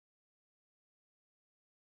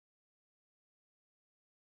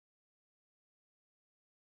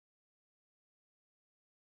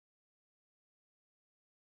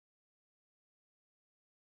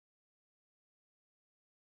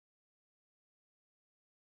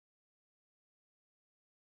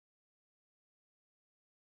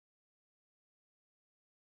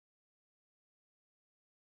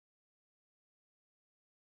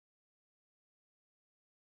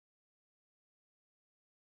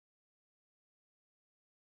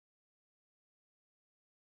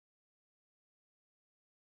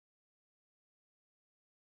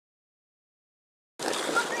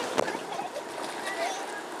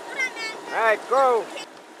Alright, go!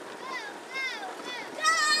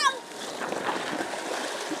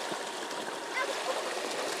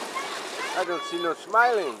 I don't see no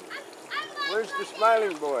smiling. Where's the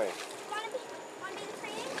smiling boy?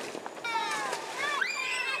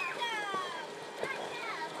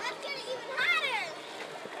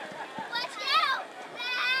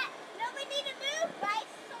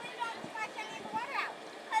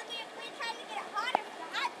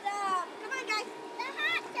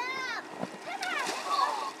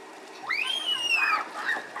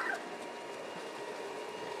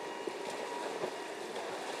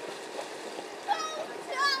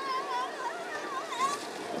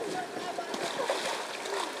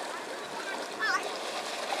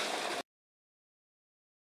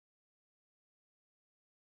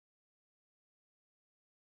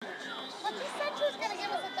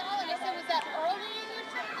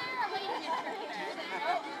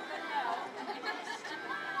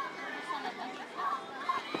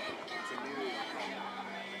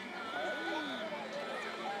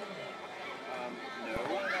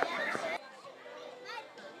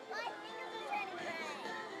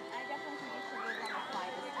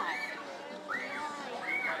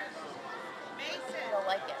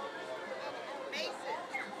 Like it.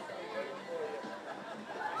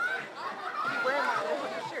 You're wearing one of those on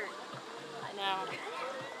your shirt. I know.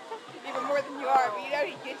 Even more than you are, but you know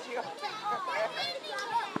he gets you. Alright,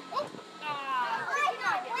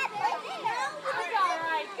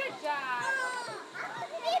 good job.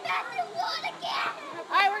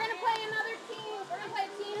 Alright, we're going to play another team. We're going to play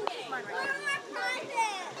a team game. That's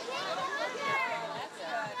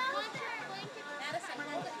good. Madison,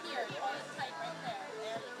 hold it here. Hold it tight right there.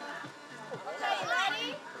 Okay,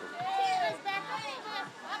 ready? Cheers, back up.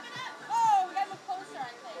 Up and up. Oh, we got to move closer, I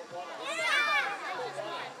think.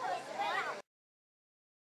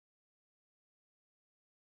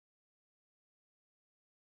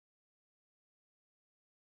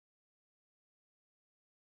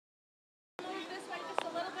 Move this way just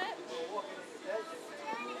a little bit. We're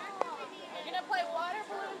going to play water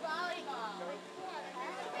balloon volleyball.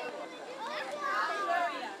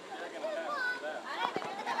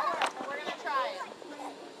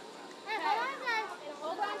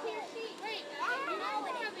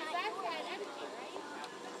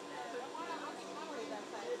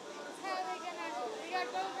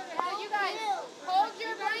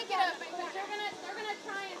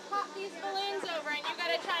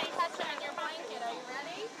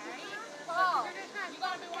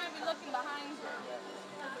 Behind you.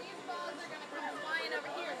 These balls are going to come flying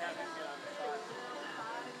over here. Well,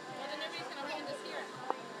 the newbie's going to land us here.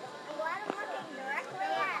 Well, I'm looking directly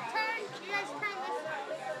at it. Turn. You guys turn this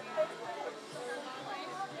way.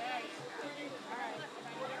 Alright.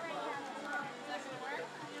 Doesn't work?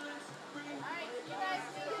 Alright, you guys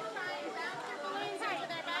need to try and bounce your balloons into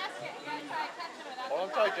their basket. You got to try and catch them without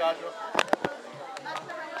Hold on tight, Joshua.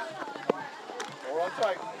 Hold on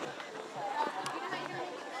tight.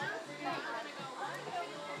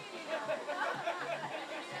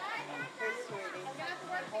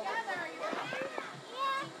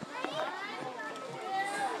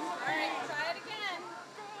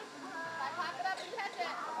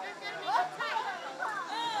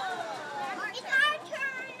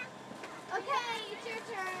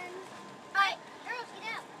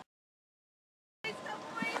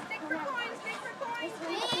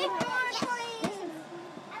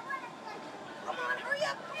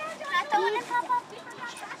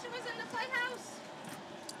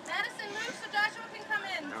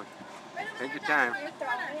 Take your time.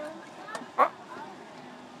 Oh,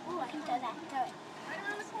 I can throw that. Throw it. Right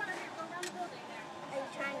around the corner here. Go around the building there. Are you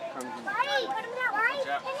trying to? Right, put him down. Right,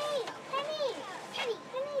 Penny.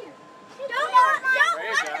 Don't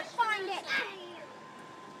let him find it.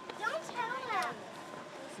 Don't tell him.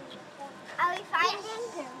 Are we finding?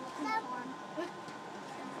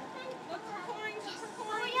 Look for coins.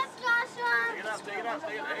 Hurry up, Joshua. Take it out.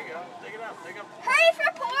 There you go. Take it out. Hurry for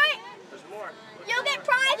a point. There's more. You'll get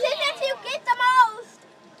prizes if you get the most.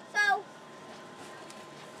 So,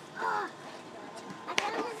 I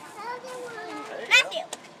got another one. Matthew.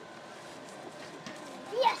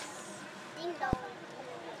 Yes. Ding dong.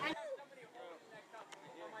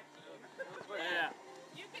 Yeah.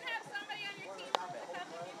 You can have somebody on your team help you,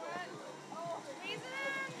 but squeeze it in.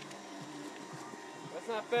 That's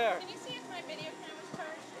not fair. Can you see if my video camera's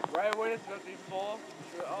charged? Right when it's supposed to be full.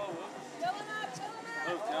 Oh, whoops. Fill him up. Oh,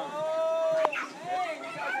 Hey, we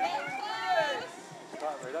got get close.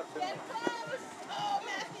 Stop right up. Get close. Oh,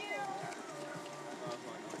 Matthew.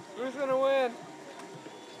 Who's gonna win?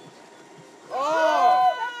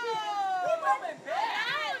 Oh! We won.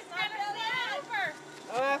 It's not really over.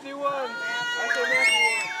 Matthew won.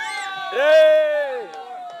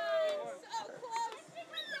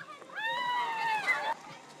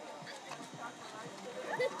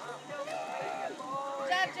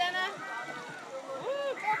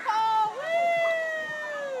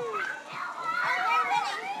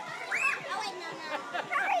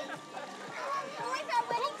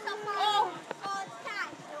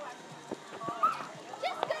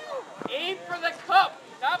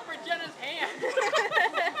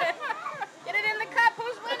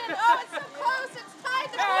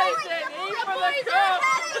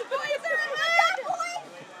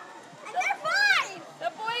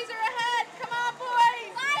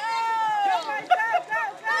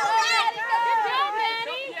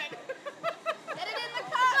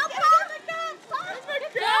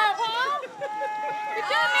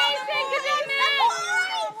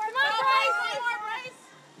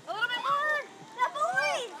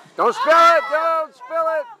 Don't spill it! Don't spill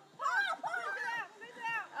it!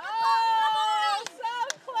 Oh,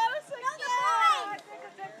 so close again.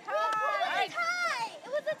 It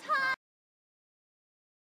was a tie.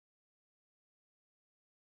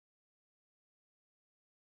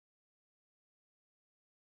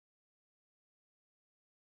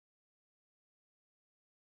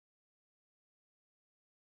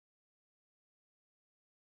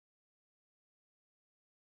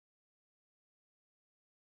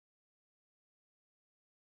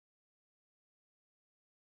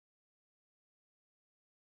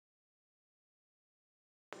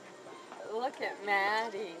 Look at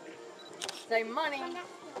Maddie. Say money.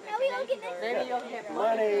 Maybe you'll get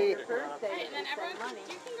Money. Birthday. And then everyone, money.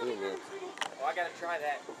 you can go Oh, I gotta try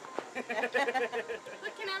that. Look,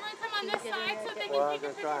 can everyone come on this side so they can Well, take a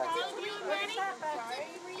I'm picture gonna of all of you and Maddie?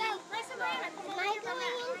 Press it around. Come on,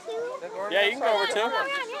 everyone. Yeah, you can go over too.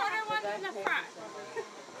 Shorter ones in the front.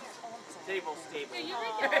 Stable. Here, you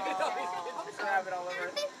make it. Have it all over.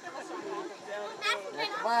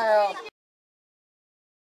 Smile.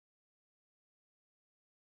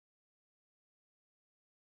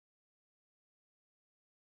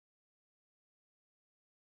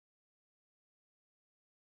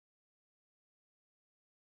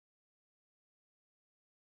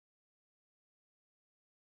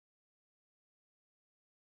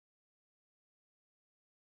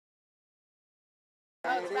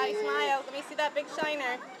 Oh, Scotty, smile. Let me see that big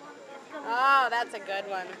shiner. Oh, that's a good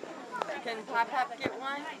one. Can Pop get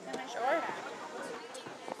one? Sure.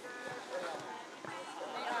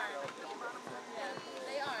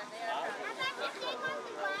 They are.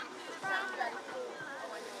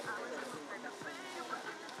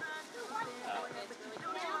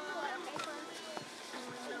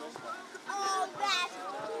 Oh, that's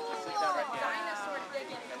cool. Dinosaur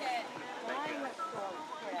digging kit.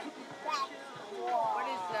 What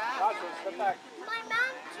is that? Step back. My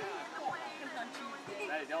mom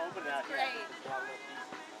Hey, don't open it out here. Great.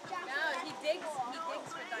 No, he digs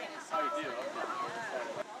for dinosaurs. Oh, you do?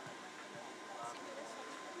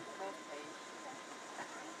 Okay.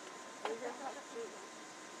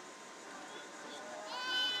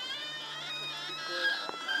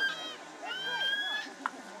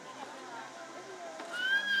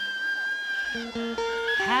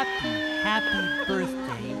 Happy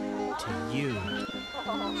birthday to you.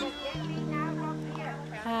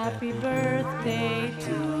 Happy birthday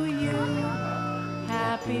to you.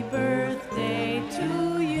 Happy birthday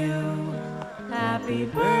to you. Happy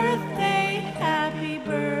birthday, happy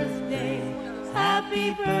birthday,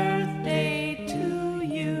 happy birthday to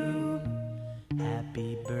you.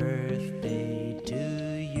 Happy birthday to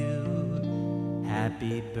you.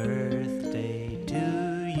 Happy birthday to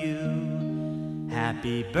you.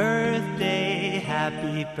 Happy birthday,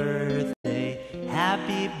 happy birthday,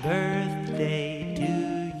 happy birthday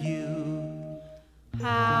to you.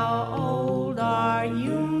 How old are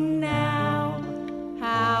you now?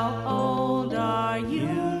 How old are you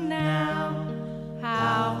now?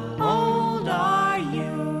 How old are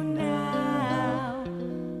you now?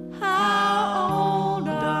 How old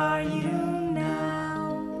are you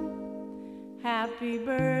now? Happy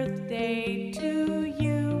birthday to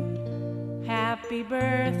you. Happy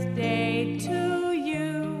birthday to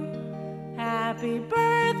you. Happy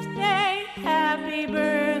birthday, happy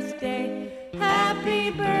birthday,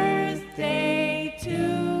 happy birthday.